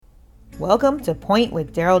Welcome to Point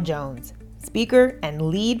with Daryl Jones, speaker and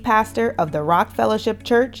lead pastor of the Rock Fellowship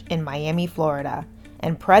Church in Miami, Florida,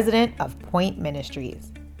 and president of Point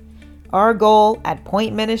Ministries. Our goal at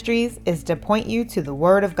Point Ministries is to point you to the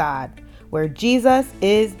Word of God, where Jesus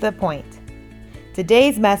is the point.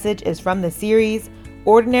 Today's message is from the series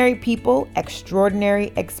Ordinary People,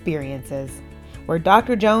 Extraordinary Experiences, where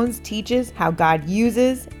Dr. Jones teaches how God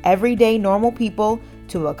uses everyday normal people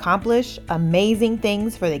to accomplish amazing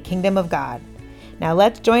things for the kingdom of God. Now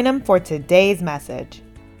let's join him for today's message.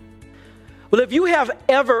 Well, if you have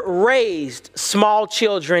ever raised small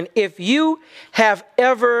children, if you have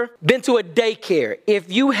ever been to a daycare,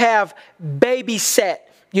 if you have babysat,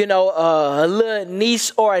 a little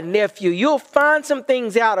niece or a nephew, you'll find some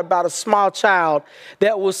things out about a small child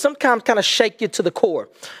that will sometimes kind of shake you to the core.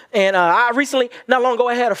 And I recently, not long ago,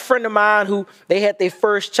 I had a friend of mine who they had their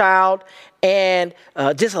first child and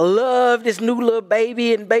just loved this new little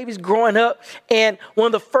baby, and baby's growing up. And one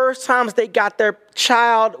of the first times they got their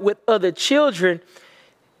child with other children,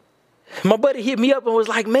 my buddy hit me up and was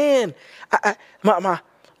like, man,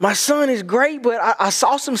 my son is great, but I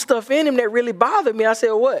saw some stuff in him that really bothered me. I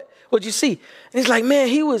said, what? What'd you see? And he's like, man,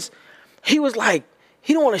 he was like,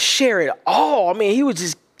 he don't want to share it all. I mean, he was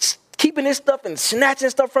just keeping this stuff and snatching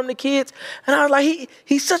stuff from the kids. And I was like,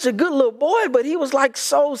 he's such a good little boy, but he was like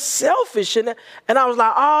so selfish. And I was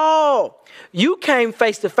like, oh, you came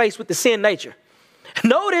face to face with the sin nature.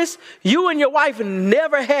 Notice you and your wife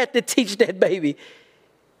never had to teach that baby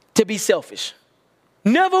to be selfish.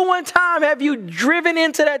 Never one time have you driven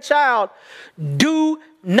into that child, do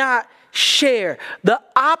not share. The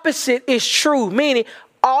opposite is true, meaning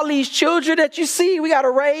all these children that you see, we got to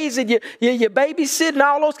raise and you're babysitting,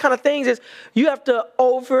 all those kind of things, is you have to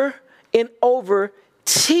over and over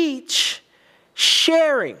teach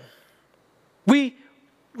sharing. We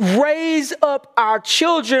raise up our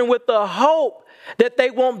children with the hope that they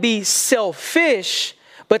won't be selfish,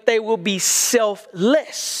 but they will be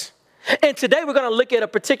selfless. And today we're going to look at a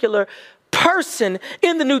particular person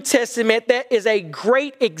in the New Testament that is a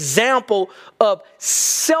great example of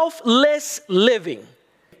selfless living.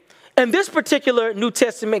 And this particular New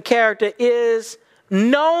Testament character is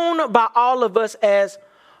known by all of us as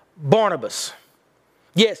Barnabas.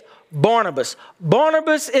 Yes, Barnabas.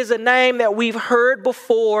 Barnabas is a name that we've heard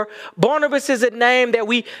before. Barnabas is a name that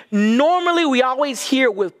we always hear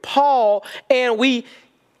with Paul, and we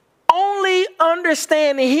only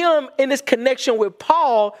understand him in this connection with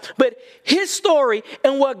Paul, but his story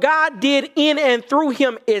and what God did in and through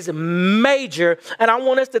him is major. And I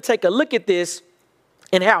want us to take a look at this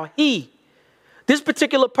and how this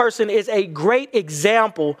particular person is a great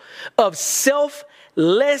example of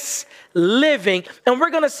selfless living. And we're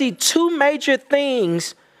going to see two major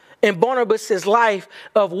things in Barnabas' life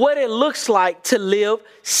of what it looks like to live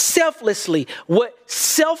selflessly, what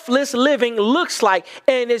selfless living looks like.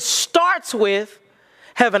 And it starts with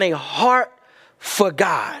having a heart for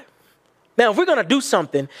God. Now, if we're going to do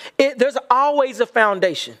something, there's always a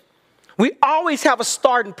foundation. We always have a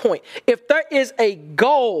starting point. If there is a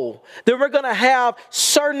goal, then we're going to have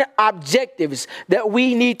certain objectives that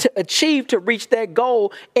we need to achieve to reach that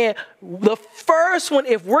goal. And the first one,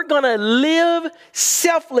 if we're going to live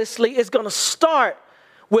selflessly, is going to start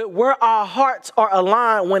with where our hearts are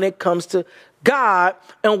aligned when it comes to God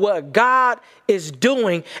and what God is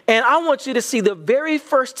doing. And I want you to see the very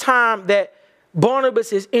first time that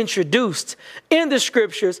Barnabas is introduced in the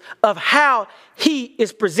scriptures of how he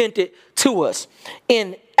is presented to us.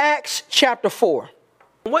 In Acts chapter 4,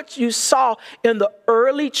 what you saw in the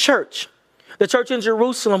early church, the church in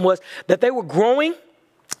Jerusalem, was that they were growing,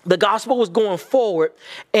 the gospel was going forward,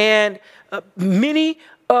 and many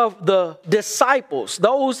of the disciples,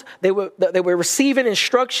 they were receiving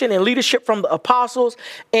instruction and leadership from the apostles,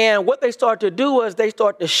 and what they started to do was they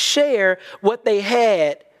started to share what they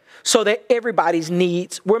had so that everybody's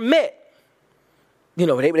needs were met.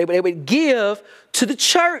 They would give to the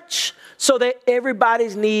church so that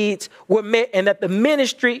everybody's needs were met and that the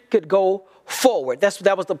ministry could go forward.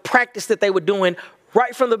 That was the practice that they were doing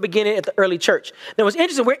right from the beginning at the early church. Now, what's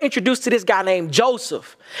interesting, we're introduced to this guy named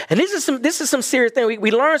Joseph. And this is some serious thing.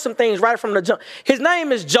 We learned some things right from the jump. His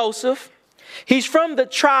name is Joseph. He's from the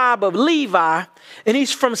tribe of Levi, and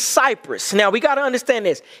he's from Cyprus. Now, we got to understand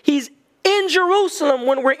this. He's in Jerusalem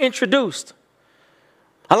when we're introduced.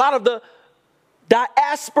 A lot of the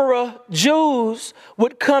diaspora Jews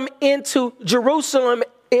would come into Jerusalem.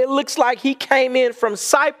 It looks like he came in from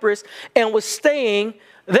Cyprus and was staying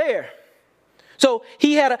there. So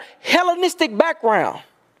he had a Hellenistic background.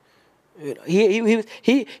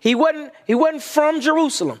 He wasn't from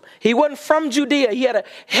Jerusalem. He wasn't from Judea. He had a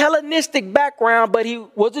Hellenistic background, but he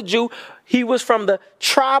was a Jew. He was from the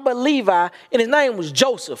tribe of Levi, and his name was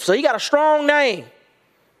Joseph. So he got a strong name.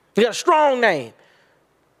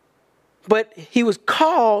 But he was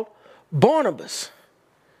called Barnabas.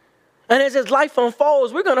 And as his life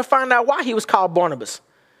unfolds, we're going to find out why he was called Barnabas.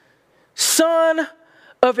 Son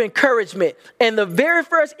of encouragement. And the very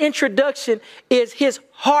first introduction is his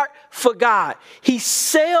heart for God. He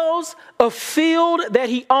sells a field that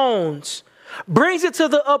he owns, brings it to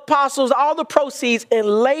the apostles, all the proceeds, and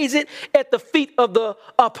lays it at the feet of the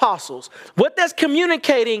apostles. What that's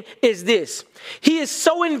communicating is this. He is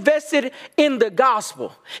so invested in the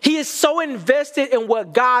gospel. He is so invested in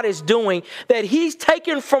what God is doing that he's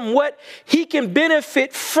taken from what he can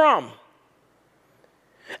benefit from,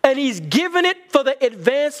 and he's given it for the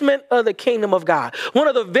advancement of the kingdom of God. One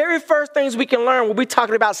of the very first things we can learn when we're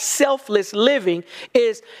talking about selfless living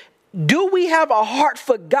is, do we have a heart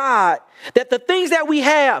for God, that the things that we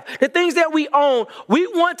have, the things that we own, we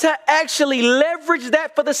want to actually leverage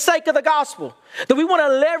that for the sake of the gospel? That we want to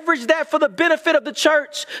leverage that for the benefit of the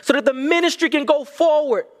church so that the ministry can go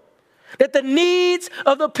forward? That the needs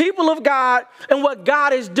of the people of God and what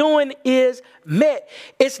God is doing is met.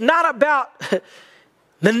 It's not about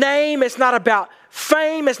the name. It's not about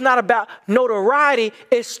fame. It's not about notoriety.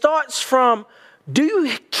 It starts from, do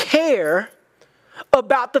you care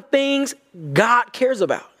about the things God cares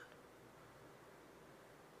about?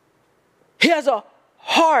 He has a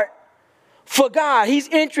heart for God. He's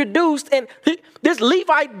introduced, and this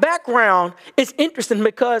Levite background is interesting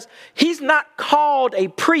because he's not called a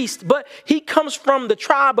priest, but he comes from the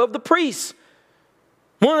tribe of the priests.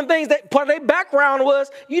 One of the things that part of their background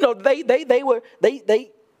was, they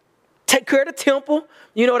take care of the temple.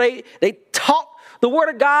 They taught the word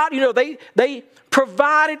of God. They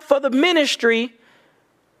provided for the ministry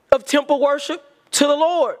of temple worship to the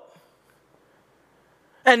Lord.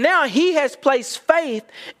 And now he has placed faith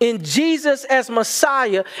in Jesus as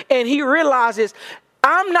Messiah, and he realizes,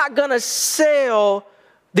 I'm not going to sell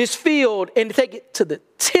this field and take it to the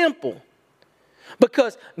temple,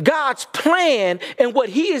 because God's plan and what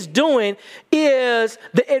he is doing is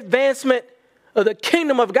the advancement of the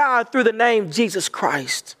kingdom of God through the name Jesus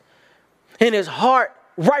Christ. And his heart,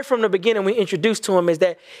 right from the beginning, we introduced to him, is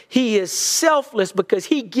that he is selfless because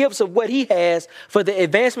he gives of what he has for the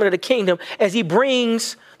advancement of the kingdom as he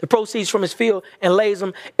brings the proceeds from his field and lays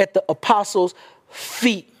them at the apostles'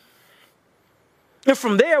 feet. And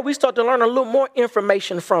from there, we start to learn a little more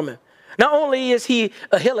information from him. Not only is he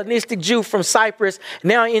a Hellenistic Jew from Cyprus,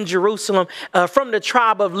 now in Jerusalem, from the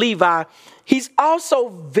tribe of Levi, he's also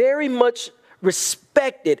very much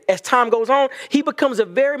respected. As time goes on, he becomes a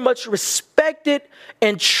very much respected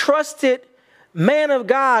and trusted man of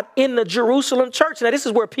God in the Jerusalem church. Now, this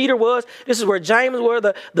is where Peter was. This is where James were,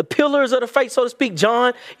 the pillars of the faith, so to speak.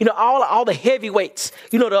 John, all the heavyweights,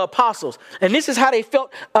 the apostles. And this is how they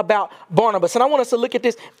felt about Barnabas. And I want us to look at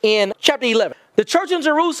this in chapter 11. The church in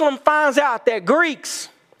Jerusalem finds out that Greeks,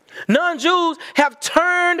 non-Jews, have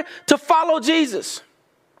turned to follow Jesus.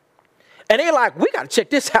 And they're like, we got to check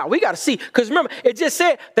this out. We got to see. Because remember, it just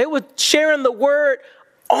said they were sharing the word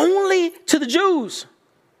only to the Jews.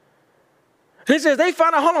 And it says they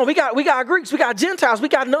found out, hold on, we got Greeks, we got Gentiles, we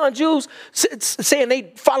got non-Jews saying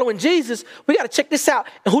they following Jesus. We got to check this out.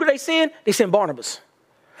 And who do they send? They send Barnabas.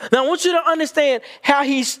 Now, I want you to understand how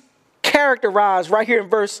he's characterized right here in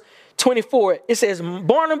verse 24. It says,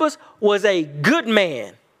 Barnabas was a good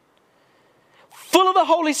man, full of the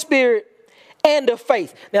Holy Spirit and of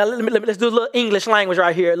faith. Now, let's do a little English language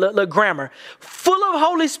right here, a little grammar. Full of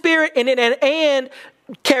Holy Spirit, and then and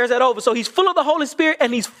carries that over. So he's full of the Holy Spirit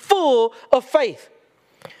and he's full of faith.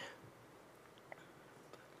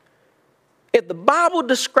 If the Bible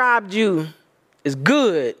described you as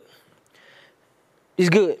good, he's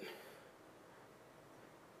good.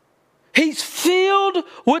 He's filled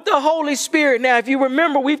with the Holy Spirit. Now, if you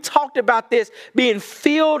remember, we've talked about this, being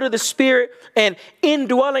filled with the Spirit and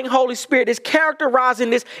indwelling Holy Spirit. It's characterizing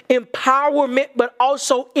this empowerment, but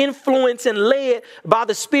also influenced and led by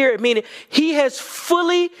the Spirit, meaning he has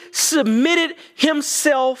fully submitted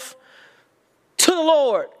himself to the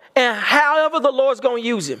Lord and however the Lord's going to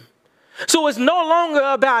use him. So it's no longer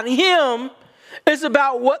about him. It's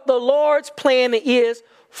about what the Lord's plan is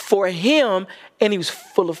for him, and he was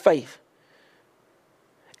full of faith.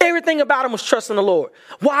 Everything about him was trusting the Lord.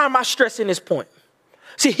 Why am I stressing this point?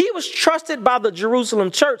 See, he was trusted by the Jerusalem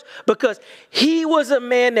church because he was a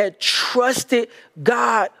man that trusted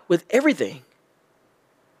God with everything.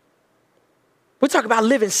 We talk about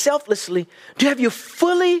living selflessly. Have you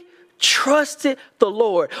fully trusted the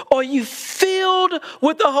Lord? Are you filled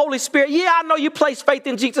with the Holy Spirit? Yeah, I know you place faith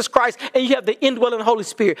in Jesus Christ and you have the indwelling Holy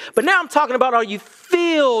Spirit. But now I'm talking about, are you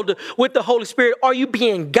filled with the Holy Spirit? Are you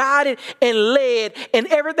being guided and led? And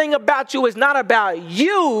everything about you is not about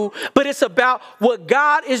you, but it's about what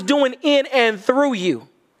God is doing in and through you.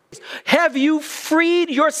 Have you freed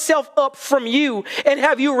yourself up from you, and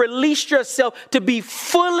have you released yourself to be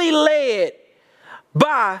fully led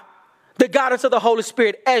by the guidance of the Holy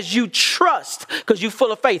Spirit as you trust, because you're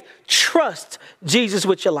full of faith, trust Jesus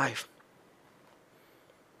with your life?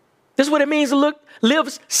 This is what it means to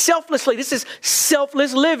live selflessly. This is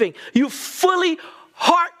selfless living. You fully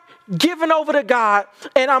heart given over to God,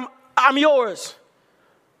 and I'm yours.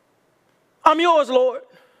 I'm yours, Lord.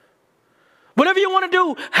 Whatever you want to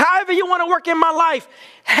do, however you want to work in my life,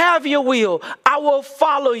 have your will. I will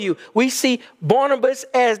follow you. We see Barnabas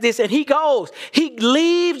as this, and he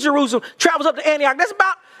leaves Jerusalem, travels up to Antioch. It's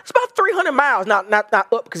about 300 miles. Not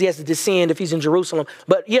up, because he has to descend if he's in Jerusalem,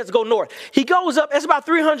 but he has to go north. He goes up. It's about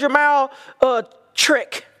 300-mile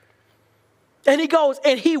trek. And he goes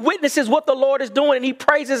and he witnesses what the Lord is doing, and he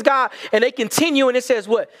praises God. And they continue, and it says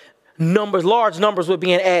what? Large numbers were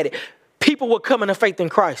being added. People were coming to faith in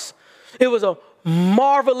Christ. It was a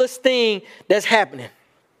marvelous thing that's happening.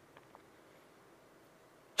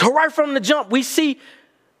 So right from the jump, we see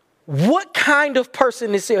what kind of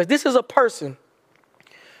person this is. This is a person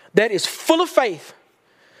that is full of faith,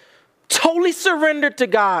 totally surrendered to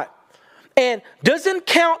God, and doesn't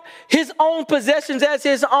count his own possessions as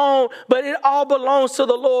his own, but it all belongs to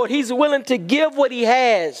the Lord. He's willing to give what he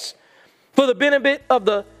has for the benefit of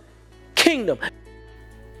the kingdom.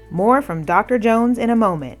 More from Dr. Jones in a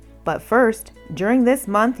moment. But first, during this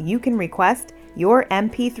month, you can request your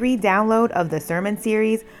MP3 download of the sermon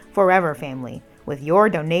series, Forever Family, with your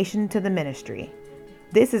donation to the ministry.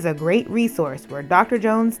 This is a great resource where Dr.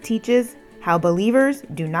 Jones teaches how believers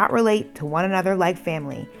do not relate to one another like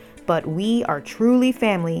family, but we are truly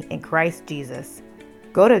family in Christ Jesus.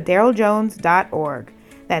 Go to daryljones.org.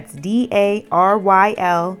 That's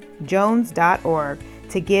DARYL Jones.org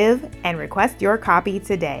to give and request your copy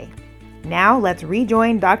today. Now let's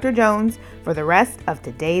rejoin Dr. Jones for the rest of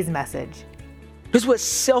today's message. This is what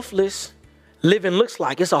selfless living looks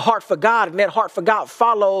like. It's a heart for God, and that heart for God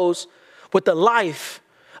follows with the life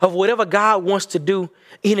of whatever God wants to do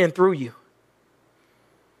in and through you.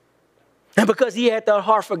 And because he had that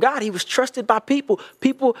heart for God, he was trusted by people.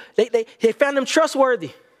 People, they found him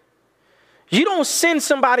trustworthy. You don't send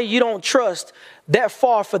somebody you don't trust that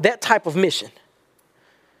far for that type of mission.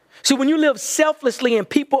 See, when you live selflessly and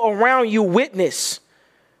people around you witness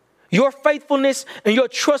your faithfulness and your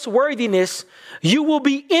trustworthiness, you will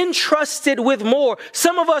be entrusted with more.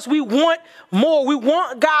 Some of us, we want more. We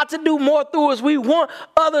want God to do more through us. We want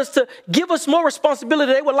others to give us more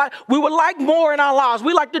responsibility. We would like more in our lives.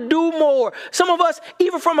 We like to do more. Some of us,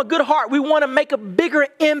 even from a good heart, we want to make a bigger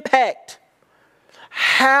impact.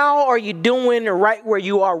 How are you doing right where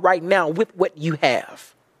you are right now with what you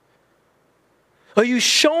have? Are you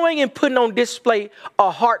showing and putting on display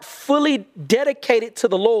a heart fully dedicated to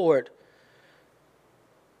the Lord,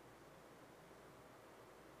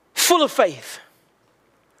 full of faith,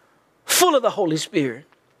 full of the Holy Spirit?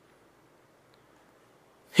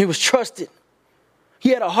 He was trusted. He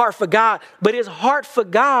had a heart for God, but his heart for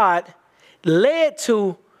God led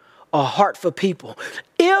to a heart for people.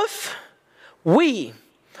 If we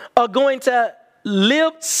are going to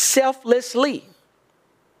live selflessly,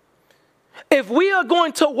 if we are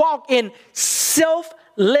going to walk in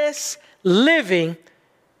selfless living,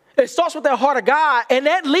 it starts with that heart of God, and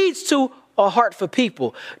that leads to a heart for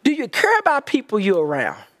people. Do you care about people you're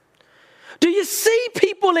around? Do you see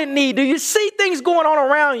people in need? Do you see things going on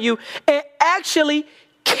around you and actually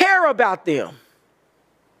care about them?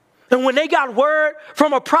 And when they got word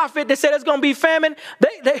from a prophet that said it's going to be famine,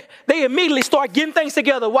 they immediately start getting things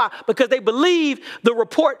together. Why? Because they believe the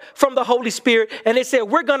report from the Holy Spirit, and they said,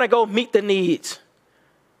 we're going to go meet the needs.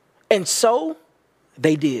 And so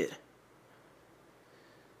they did.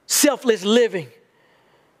 Selfless living.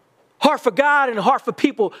 Heart for God and heart for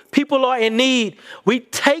people. People are in need. We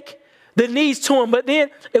take the needs to them, but then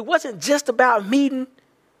it wasn't just about meeting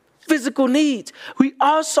physical needs. We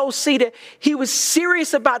also see that he was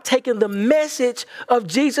serious about taking the message of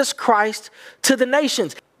Jesus Christ to the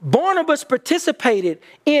nations. Barnabas participated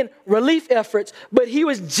in relief efforts, but he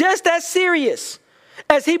was just as serious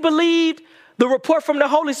as he believed the report from the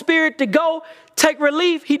Holy Spirit to go take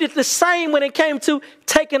relief. He did the same when it came to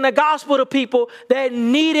taking the gospel to people that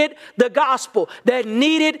needed the gospel, that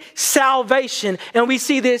needed salvation. And we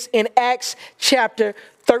see this in Acts chapter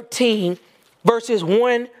 13, verses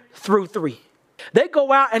 1 through 3. They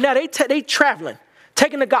go out and now they traveling,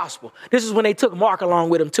 taking the gospel. This is when they took Mark along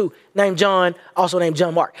with them too, named John, also named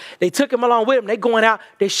John Mark. They took him along with them. They going out,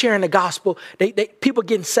 they sharing the gospel. People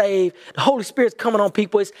getting saved. The Holy Spirit's coming on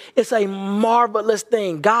people. It's a marvelous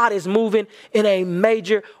thing. God is moving in a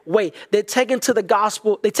major way. They're taking the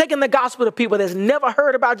gospel to people that's never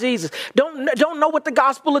heard about Jesus. Don't know what the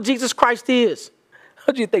gospel of Jesus Christ is.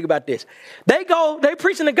 What do you think about this? They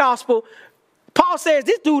preaching the gospel. Paul says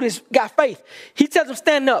this dude has got faith. He tells them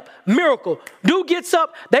stand up, miracle. Dude gets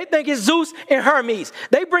up. They think it's Zeus and Hermes.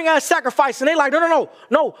 They bring out a sacrifice and they like, no,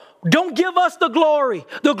 don't give us the glory.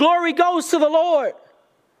 The glory goes to the Lord.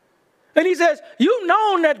 And he says, you've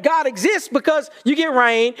known that God exists because you get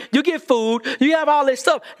rain, you get food, you have all this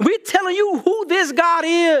stuff. We're telling you who this God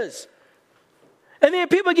is. And then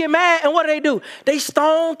people get mad, and what do? They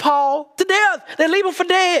stone Paul to death. They leave him for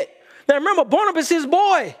dead. Now remember, Barnabas is his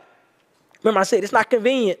boy. Remember I said, it's not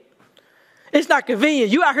convenient. It's not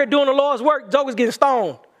convenient. You out here doing the Lord's work, Joker's getting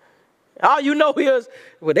stoned. All you know is,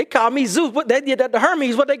 well, they call me Zeus, but they did that to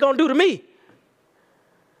Hermes, what they going to do to me?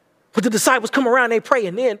 But the disciples come around, they pray,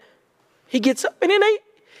 and then he gets up, and then they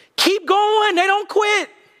keep going. They don't quit.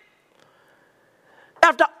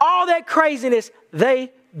 After all that craziness,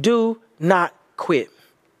 they do not quit.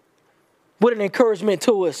 What an encouragement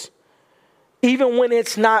to us. Even when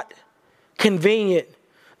it's not convenient,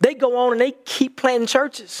 they go on and they keep planting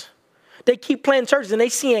churches. They keep planting churches and they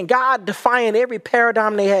seeing God defying every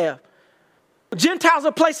paradigm they have. Gentiles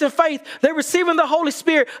are placing faith. They're receiving the Holy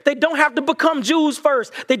Spirit. They don't have to become Jews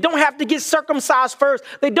first. They don't have to get circumcised first.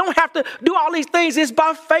 They don't have to do all these things. It's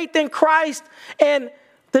by faith in Christ. And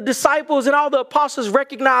the disciples and all the apostles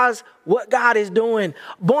recognize what God is doing.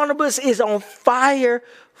 Barnabas is on fire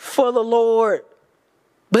for the Lord.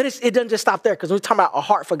 But it doesn't just stop there, because we're talking about a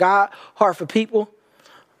heart for God, heart for people.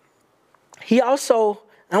 He also,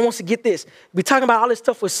 I want to get this, we're talking about all this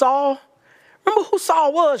stuff with Saul. Remember who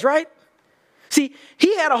Saul was, right? See,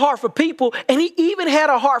 he had a heart for people, and he even had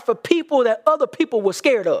a heart for people that other people were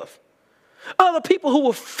scared of. Other people who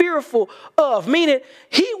were fearful of, meaning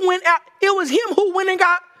he went out, it was him who went and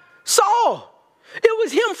got Saul. It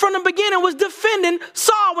was him from the beginning was defending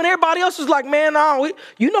Saul when everybody else was like, man, no,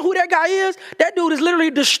 you know who that guy is? That dude is literally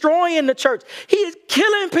destroying the church. He is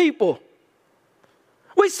killing people.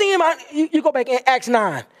 We see him, you go back in Acts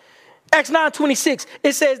 9. Acts 9:26,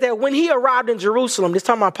 it says that when he arrived in Jerusalem, this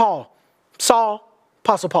time about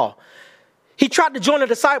Apostle Paul, he tried to join the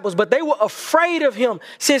disciples, but they were afraid of him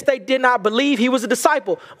since they did not believe he was a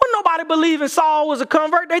disciple. Well, nobody believed in Saul was a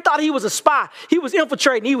convert. They thought he was a spy. He was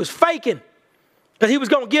infiltrating. He was faking because he was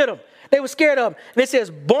going to get them. They were scared of him. And it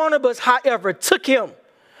says, Barnabas, however, took him,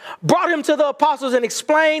 brought him to the apostles and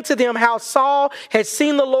explained to them how Saul had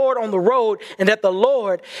seen the Lord on the road and that the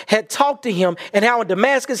Lord had talked to him and how in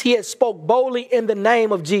Damascus he had spoke boldly in the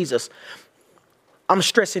name of Jesus. I'm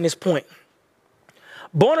stressing this point.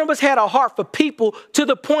 Barnabas had a heart for people to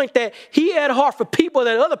the point that he had a heart for people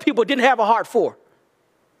that other people didn't have a heart for.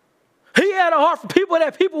 He had a heart for people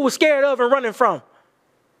that people were scared of and running from.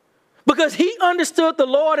 Because he understood the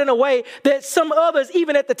Lord in a way that some others,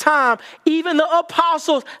 even at the time, even the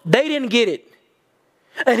apostles, they didn't get it.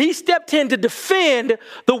 And he stepped in to defend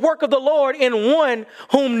the work of the Lord in one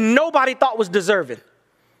whom nobody thought was deserving.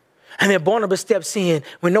 And then Barnabas steps in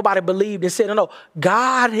when nobody believed and said, no,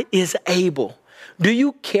 God is able. Do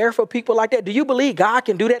you care for people like that? Do you believe God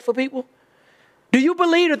can do that for people? Do you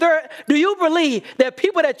believe that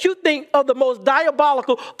people that you think of the most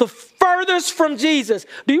diabolical, the furthest from Jesus,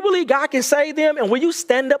 do you believe God can save them? And will you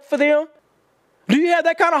stand up for them? Do you have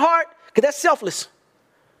that kind of heart? Because that's selfless.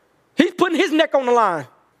 He's putting his neck on the line.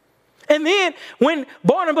 And then when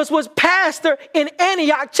Barnabas was pastor in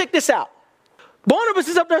Antioch, check this out. Barnabas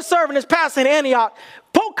is up there serving as pastor in Antioch.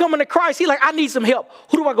 Paul coming to Christ. He's like, I need some help.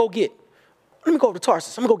 Who do I go get? Let me go to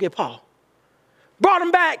Tarsus. I'm going to go get Paul. Brought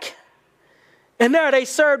him back. And there they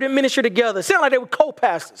served in ministry together. Sounded like they were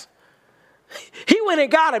co-pastors. He went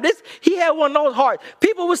and got him. He had one of those hearts.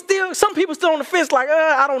 Some people still on the fence like,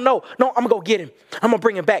 I don't know. No, I'm going to go get him. I'm going to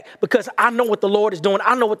bring him back because I know what the Lord is doing.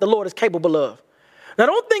 I know what the Lord is capable of. Now,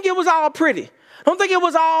 don't think it was all pretty. Don't think it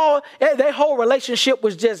was all, their whole relationship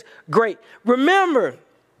was just great. Remember,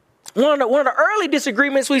 one of the early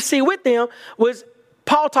disagreements we see with them was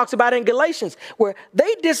Paul talks about in Galatians, where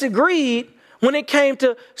they disagreed when it came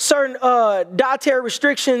to certain dietary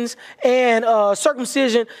restrictions and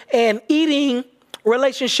circumcision and eating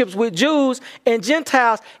relationships with Jews and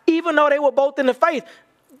Gentiles, even though they were both in the faith.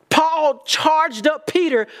 Paul charged up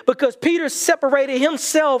Peter because Peter separated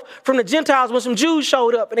himself from the Gentiles when some Jews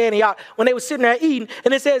showed up in Antioch when they were sitting there eating.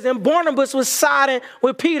 And it says, and Barnabas was siding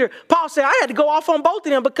with Peter. Paul said, I had to go off on both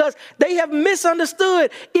of them because they have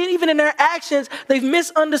misunderstood. Even in their actions, they've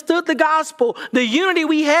misunderstood the gospel, the unity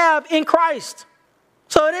we have in Christ.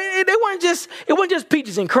 So it wasn't just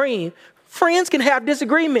peaches and cream. Friends can have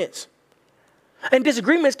disagreements. And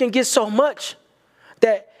disagreements can get so much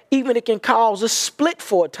that even it can cause a split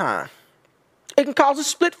for a time. It can cause a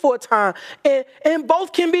split for a time. And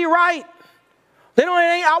both can be right. It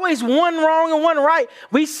ain't always one wrong and one right.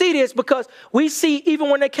 We see this because we see even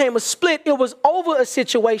when there came a split, it was over a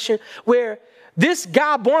situation where this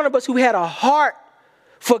guy, Barnabas, who had a heart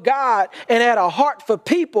for God and had a heart for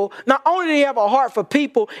people, not only did he have a heart for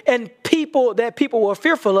people and people that people were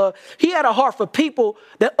fearful of, he had a heart for people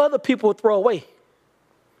that other people would throw away.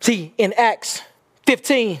 See, in Acts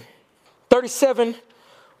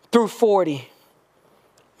 15:37-40,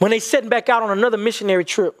 when they setting back out on another missionary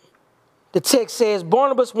trip, the text says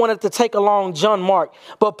Barnabas wanted to take along John Mark,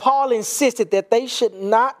 but Paul insisted that they should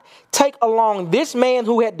not take along this man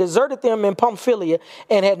who had deserted them in Pamphylia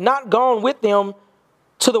and had not gone with them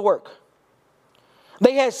to the work.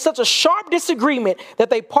 They had such a sharp disagreement that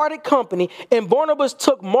they parted company, and Barnabas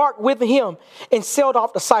took Mark with him and sailed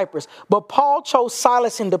off to Cyprus. But Paul chose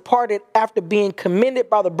Silas and departed after being commended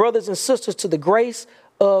by the brothers and sisters to the grace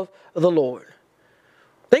of the Lord.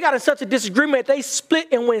 They got in such a disagreement, they split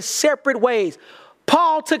and went separate ways.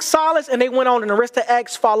 Paul took Silas and they went on, and the rest of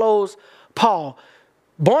Acts follows Paul.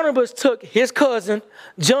 Barnabas took his cousin,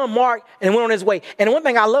 John Mark, and went on his way. And one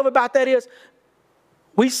thing I love about that is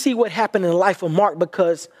we see what happened in the life of Mark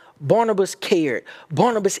because Barnabas cared.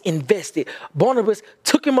 Barnabas invested. Barnabas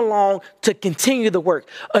took him along to continue the work.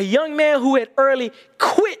 A young man who had early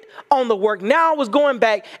quit on the work now was going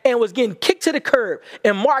back and was getting kicked to the curb.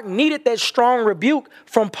 And Mark needed that strong rebuke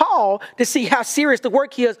from Paul to see how serious the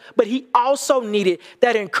work is. But he also needed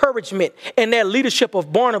that encouragement and that leadership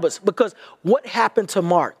of Barnabas, because what happened to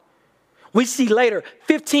Mark? We see later,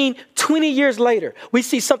 15, 20 years later, we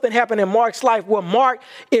see something happen in Mark's life where Mark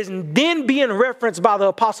is then being referenced by the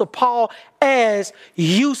Apostle Paul as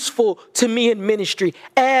useful to me in ministry.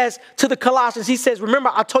 As to the Colossians, he says, remember,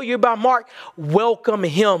 I told you about Mark, welcome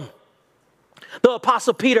him. The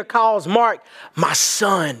Apostle Peter calls Mark my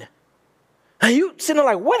son. And you sitting there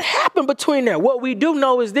like, what happened between there? What we do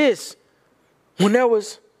know is this. When there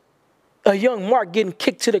was a young Mark getting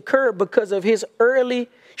kicked to the curb because of his early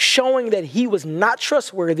showing that he was not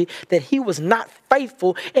trustworthy, that he was not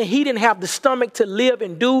faithful, and he didn't have the stomach to live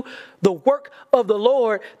and do the work of the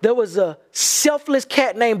Lord, there was a selfless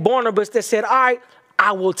cat named Barnabas that said, all right,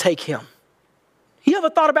 I will take him. You ever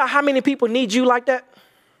thought about how many people need you like that?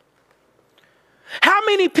 How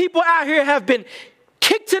many people out here have been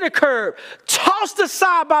kicked to the curb, tossed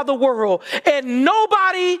aside by the world, and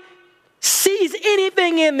nobody sees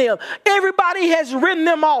anything in them? Everybody has written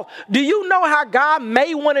them off. Do you know how God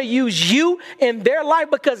may want to use you in their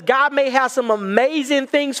life because God may have some amazing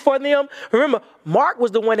things for them? Remember, Mark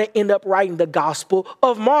was the one that ended up writing the Gospel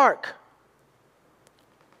of Mark.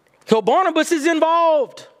 So Barnabas is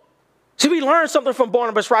involved. So we learn something from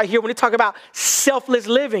Barnabas right here when we talk about selfless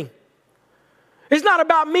living. It's not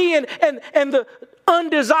about me and the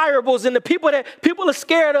undesirables and the people that people are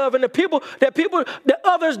scared of and the people that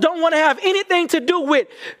others don't want to have anything to do with.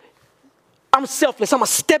 I'm selfless. I'm going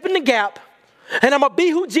to step in the gap and I'm going to be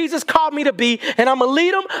who Jesus called me to be, and I'm going to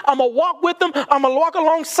lead them. I'm going to walk with them. I'm going to walk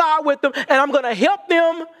alongside with them, and I'm going to help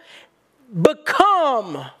them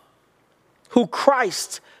become who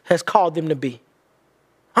Christ has called them to be.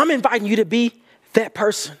 I'm inviting you to be that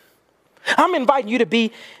person. I'm inviting you to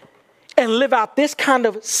be and live out this kind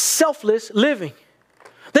of selfless living.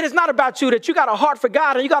 That it's not about you, that you got a heart for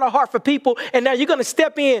God and you got a heart for people, and now you're going to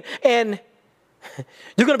step in and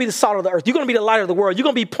you're going to be the salt of the earth. You're going to be the light of the world. You're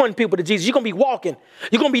going to be pointing people to Jesus. You're going to be walking.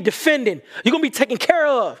 You're going to be defending. You're going to be taken care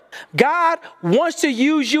of. God wants to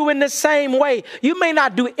use you in the same way. You may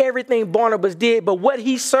not do everything Barnabas did, but what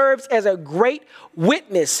he serves as a great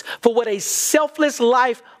witness for what a selfless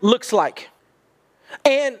life looks like.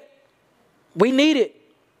 And we need it.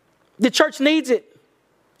 The church needs it.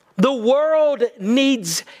 The world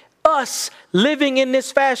needs us living in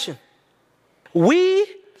this fashion. We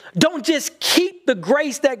don't just keep the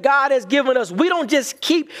grace that God has given us. We don't just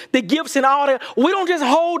keep the gifts and all that. We don't just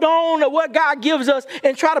hold on to what God gives us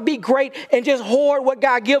and try to be great and just hoard what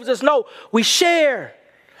God gives us. No, we share.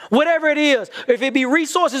 Whatever it is, if it be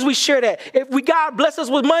resources, we share that. If God bless us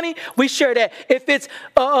with money, we share that. If it's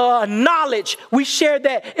knowledge, we share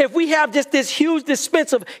that. If we have just this huge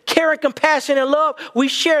dispense of care and compassion and love, we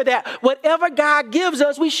share that. Whatever God gives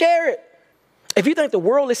us, we share it. If you think the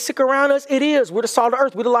world is sick around us, it is. We're the salt of the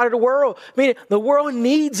earth. We're the light of the world. Meaning the world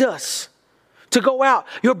needs us to go out.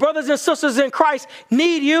 Your brothers and sisters in Christ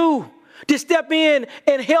need you to step in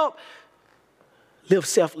and help live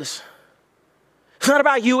selfless. It's not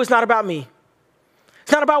about you. It's not about me.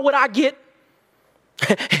 It's not about what I get.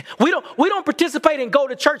 We don't participate and go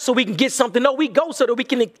to church so we can get something. No, we go so that we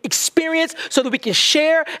can experience, so that we can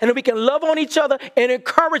share, and that we can love on each other and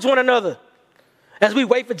encourage one another as we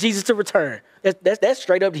wait for Jesus to return. That's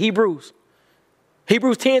straight up Hebrews.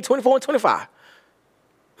 Hebrews 10:24-25.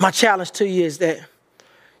 My challenge to you is that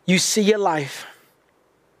you see your life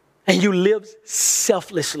and you live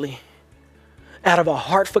selflessly out of a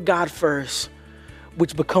heart for God first,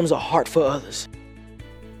 which becomes a heart for others.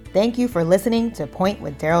 Thank you for listening to Point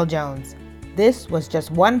with Daryl Jones. This was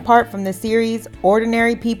just one part from the series,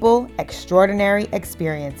 Ordinary People, Extraordinary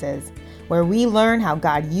Experiences, where we learn how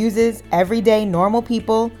God uses everyday normal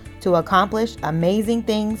people to accomplish amazing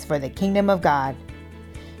things for the kingdom of God.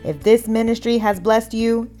 If this ministry has blessed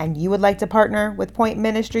you and you would like to partner with Point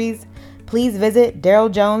Ministries, please visit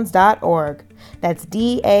daryljones.org. That's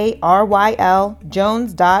DARYL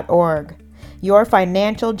Jones.org. Your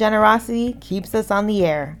financial generosity keeps us on the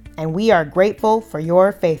air, and we are grateful for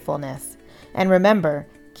your faithfulness. And remember,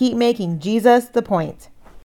 keep making Jesus the point.